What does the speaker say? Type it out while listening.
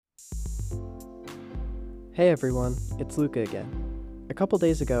Hey everyone, it's Luca again. A couple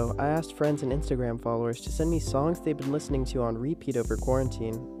days ago, I asked friends and Instagram followers to send me songs they've been listening to on repeat over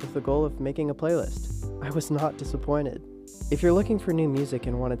quarantine with the goal of making a playlist. I was not disappointed. If you're looking for new music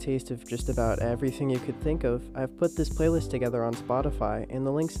and want a taste of just about everything you could think of, I've put this playlist together on Spotify and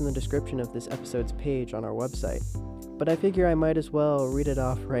the link's in the description of this episode's page on our website. But I figure I might as well read it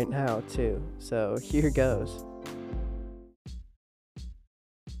off right now too, so here goes.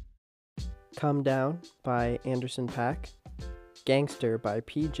 Come Down by Anderson .Paak, Gangster by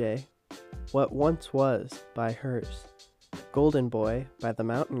PJ, What Once Was by Hers, Golden Boy by The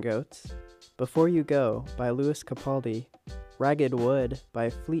Mountain Goats, Before You Go by Louis Capaldi, Ragged Wood by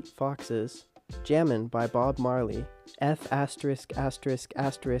Fleet Foxes, Jammin' by Bob Marley, F***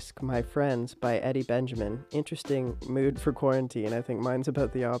 My Friends by Eddie Benjamin. Interesting mood for quarantine. I think mine's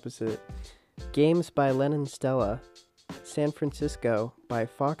about the opposite. Games by Lennon Stella, San Francisco by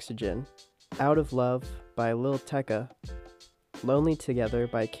Foxygen, Out of Love by Lil Tecca, Lonely Together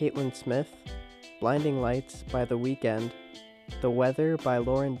by Caitlin Smith, Blinding Lights by The Weeknd, The Weather by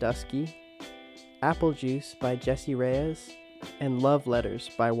Lauren Dusky, Apple Juice by Jessie Reyes, and Love Letters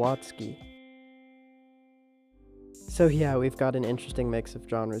by Watsky. So yeah, we've got an interesting mix of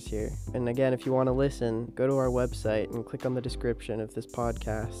genres here. And again, if you want to listen, go to our website and click on the description of this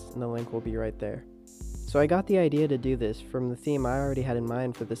podcast, and the link will be right there. So I got the idea to do this from the theme I already had in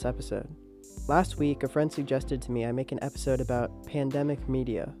mind for this episode. Last week, a friend suggested to me I make an episode about pandemic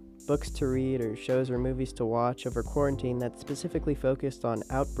media, books to read or shows or movies to watch over quarantine that specifically focused on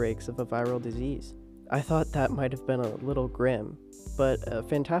outbreaks of a viral disease. I thought that might have been a little grim, but a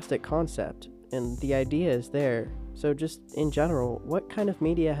fantastic concept, and the idea is there. So just in general, what kind of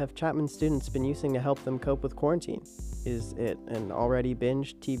media have Chapman students been using to help them cope with quarantine? Is it an already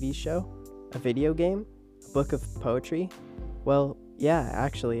binged TV show? A video game? A book of poetry? Well, yeah,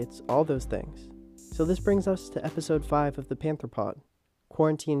 actually, it's all those things. So this brings us to episode 5 of the Panther Pod,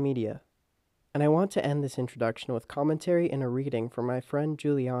 Quarantine Media. And I want to end this introduction with commentary and a reading from my friend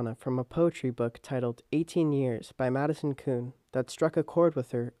Juliana from a poetry book titled 18 Years by Madison Kuhn that struck a chord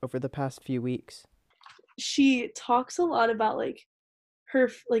with her over the past few weeks. She talks a lot about her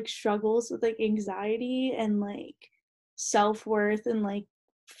struggles with anxiety and self-worth and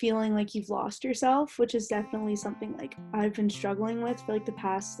feeling like you've lost yourself, which is definitely something I've been struggling with for the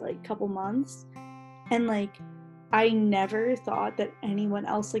past couple months. And I never thought that anyone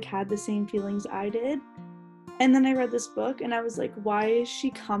else had the same feelings I did. And then I read this book and I was like, why is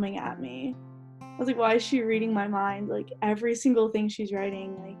she coming at me? I was like, why is she reading my mind? Every single thing she's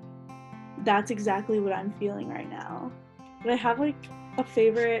writing, that's exactly what I'm feeling right now. But I have a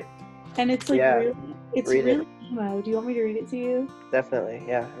favorite, and it's really emo. Do you want me to read it to you? Definitely,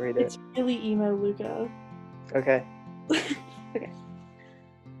 yeah, read it. It's really emo, Luca. Okay. Okay.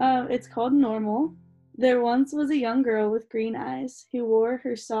 It's called Normal. There once was a young girl with green eyes who wore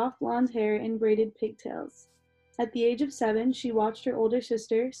her soft blonde hair in braided pigtails. At the age of 7, she watched her older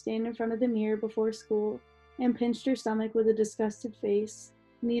sister stand in front of the mirror before school and pinched her stomach with a disgusted face.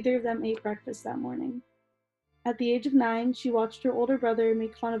 Neither of them ate breakfast that morning. At the age of 9, she watched her older brother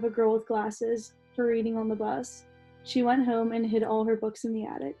make fun of a girl with glasses for reading on the bus. She went home and hid all her books in the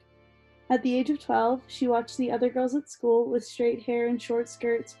attic. At the age of 12, she watched the other girls at school with straight hair and short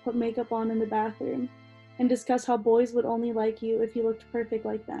skirts put makeup on in the bathroom and discuss how boys would only like you if you looked perfect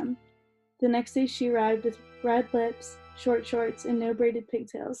like them. The next day she arrived with red lips, short shorts, and no braided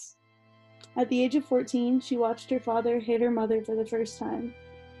pigtails. At the age of 14, she watched her father hit her mother for the first time.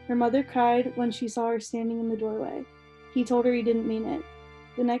 Her mother cried when she saw her standing in the doorway. He told her he didn't mean it.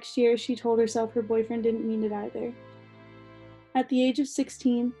 The next year, she told herself her boyfriend didn't mean it either. At the age of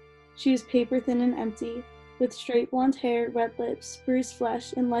 16, she was paper thin and empty, with straight blonde hair, red lips, bruised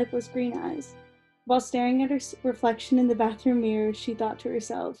flesh, and lifeless green eyes. While staring at her reflection in the bathroom mirror, she thought to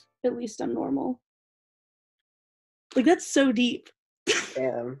herself, at least I'm normal. That's so deep.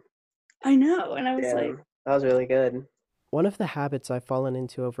 Damn. I know, and I was Damn. That was really good. One of the habits I've fallen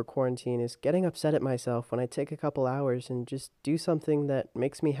into over quarantine is getting upset at myself when I take a couple hours and just do something that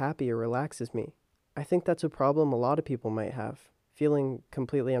makes me happy or relaxes me. I think that's a problem a lot of people might have, feeling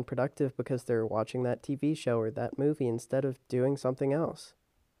completely unproductive because they're watching that TV show or that movie instead of doing something else.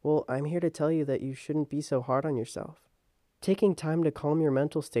 Well, I'm here to tell you that you shouldn't be so hard on yourself. Taking time to calm your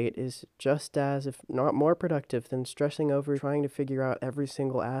mental state is just as, if not more productive than stressing over trying to figure out every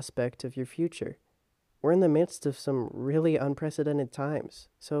single aspect of your future. We're in the midst of some really unprecedented times,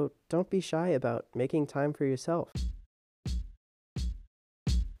 so don't be shy about making time for yourself.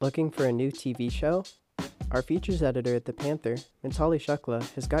 Looking for a new TV show? Our features editor at the Panther, Mintali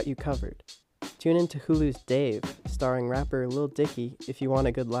Shukla, has got you covered. Tune in to Hulu's Dave, starring rapper Lil Dicky, if you want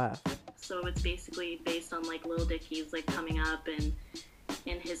a good laugh. So it's basically based on like Lil Dicky's like coming up and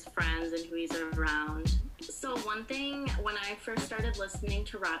his friends and who he's around. So one thing when I first started listening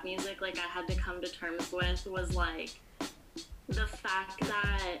to rap music, like I had to come to terms with was like the fact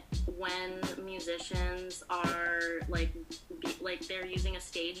that when musicians are like they're using a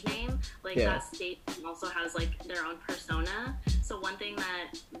stage name, like that stage also has like their own persona. So one thing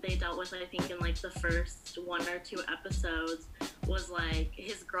that they dealt with, I think, in like the first 1 or 2 episodes was like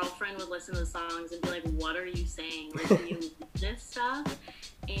his girlfriend would listen to the songs and be like, what are you saying? Like, do you mean this stuff?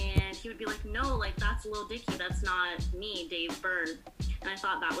 And he would be like, no, like that's Lil Dicky, that's not me, Dave Bird. And I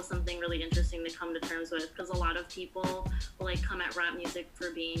thought that was something really interesting to come to terms with, because a lot of people will like come at rap music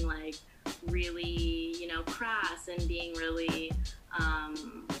for being like really, you know, crass and being really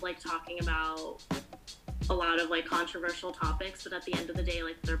like talking about a lot of like controversial topics, but at the end of the day,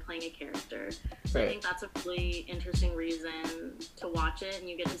 like they're playing a character. So I think that's a really interesting reason to watch it, and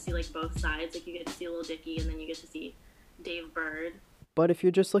you get to see like both sides. Like you get to see Lil Dicky, and then you get to see Dave Bird. But if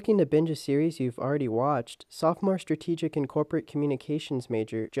you're just looking to binge a series you've already watched, sophomore strategic and corporate communications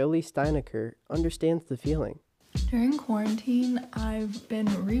major Jolie Steinecker understands the feeling. During quarantine, I've been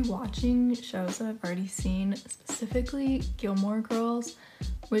rewatching shows that I've already seen, specifically Gilmore Girls,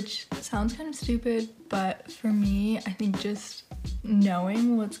 which sounds kind of stupid, but for me, I think just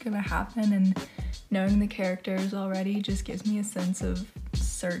knowing what's gonna happen and knowing the characters already just gives me a sense of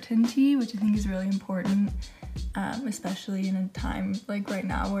certainty, which I think is really important. Especially in a time like right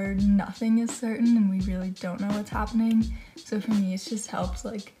now where nothing is certain and we really don't know what's happening. So for me, it's just helped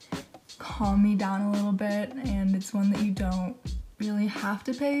like calm me down a little bit, and it's one that you don't really have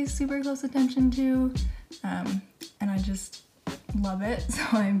to pay super close attention to, and I just love it, so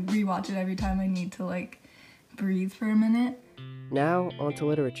I rewatch it every time I need to like breathe for a minute. Now onto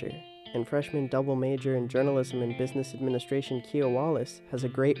literature, and freshman double major in journalism and business administration Kia Wallace has a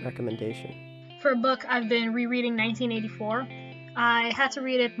great recommendation. For a book, I've been rereading 1984. I had to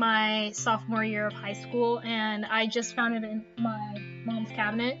read it my sophomore year of high school, and I just found it in my mom's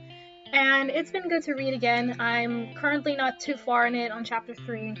cabinet. And it's been good to read again. I'm currently not too far in it, on chapter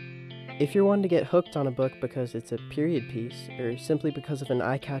 3. If you're one to get hooked on a book because it's a period piece, or simply because of an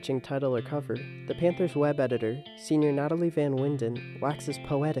eye-catching title or cover, the Panther's web editor, senior Natalie Van Winden, waxes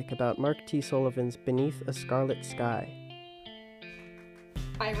poetic about Mark T. Sullivan's Beneath a Scarlet Sky.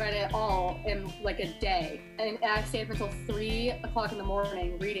 I read it all in like a day, and I stayed up until 3 o'clock in the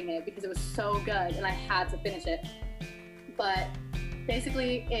morning reading it because it was so good and I had to finish it. But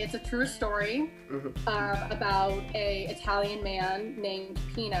basically, it's a true story about an Italian man named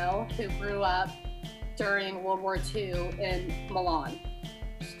Pino who grew up during World War II in Milan.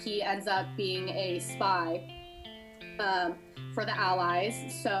 He ends up being a spy for the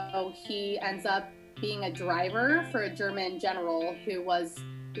Allies, so he ends up being a driver for a German general who was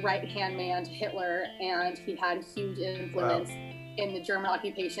right-hand man to Hitler, and he had huge influence in the German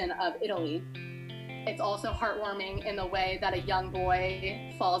occupation of Italy. It's also heartwarming in the way that a young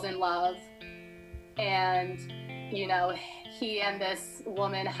boy falls in love, and, you know, he and this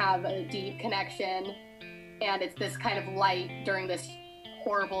woman have a deep connection, and it's this kind of light during this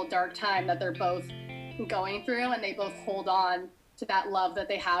horrible, dark time that they're both going through, and they both hold on to that love that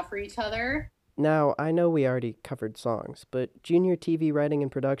they have for each other. Now, I know we already covered songs, but junior TV writing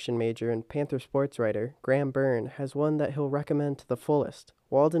and production major and Panther sports writer Graham Byrne has one that he'll recommend to the fullest,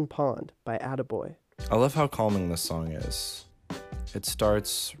 Walden Pond by Attaboy. I love how calming this song is. It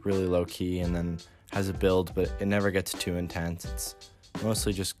starts really low-key and then has a build, but it never gets too intense. It's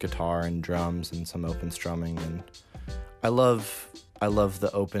mostly just guitar and drums and some open strumming, and I love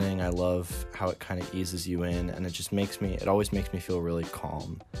the opening. I love how it kind of eases you in, and it always makes me feel really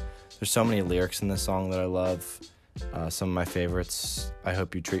calm. There's so many lyrics in this song that I love. Some of my favorites, I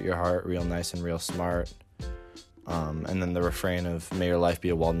hope you treat your heart real nice and real smart. And then the refrain of may your life be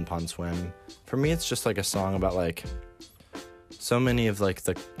a Walden Pond swim. For me, it's just like a song about like so many of like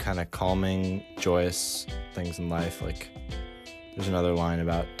the kind of calming, joyous things in life. Like there's another line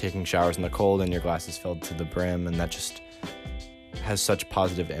about taking showers in the cold and your glass is filled to the brim, and that just has such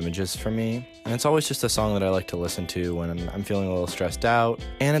positive images for me. And it's always just a song that I like to listen to when I'm feeling a little stressed out.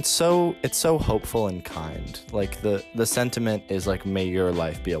 And it's so hopeful and kind. Like the sentiment is like, may your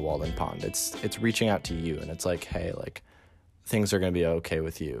life be a Walden Pond. It's reaching out to you, and it's like, hey, like things are gonna be okay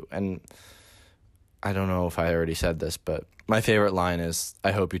with you. And I don't know if I already said this, but my favorite line is,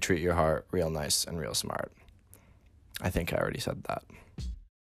 I hope you treat your heart real nice and real smart. I think I already said that.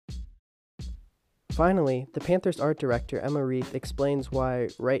 Finally, the Panthers art director Emma Reith explains why,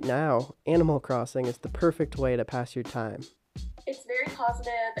 right now, Animal Crossing is the perfect way to pass your time. It's very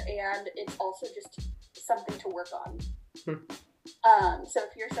positive, and it's also just something to work on. So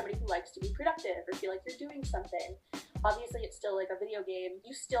if you're somebody who likes to be productive or feel like you're doing something, obviously it's still like a video game.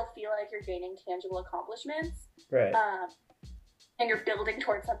 You still feel like you're gaining tangible accomplishments. Right. And you're building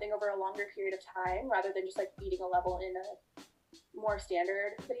towards something over a longer period of time rather than just like beating a level in a more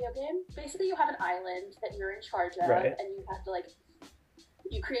standard video game. Basically, you have an island that you're in charge of, right. and you have to like,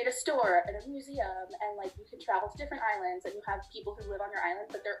 you create a store and a museum, and like you can travel to different islands, and you have people who live on your island,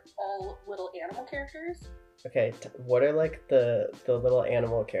 but they're all little animal characters. Okay, what are like the little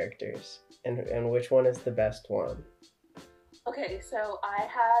animal characters, and which one is the best one? Okay, so I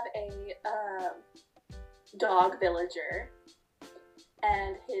have a dog villager,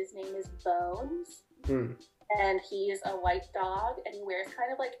 and his name is Bones. And he is a white dog, and he wears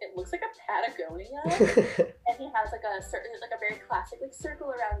kind of like, it looks like a Patagonia, and he has like a certain, like a very classic like circle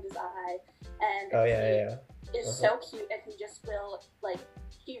around his eye, and he is so cute, and he just will like,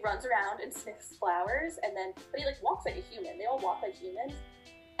 he runs around and sniffs flowers, and then, but he like walks like a human. They all walk like humans,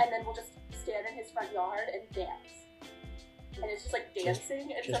 and then we'll just stand in his front yard and dance, and it's just like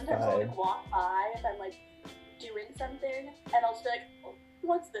dancing, and sometimes I'll like walk by if I'm like doing something, and I'll just be like, oh,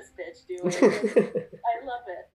 what's this bitch doing? I love it.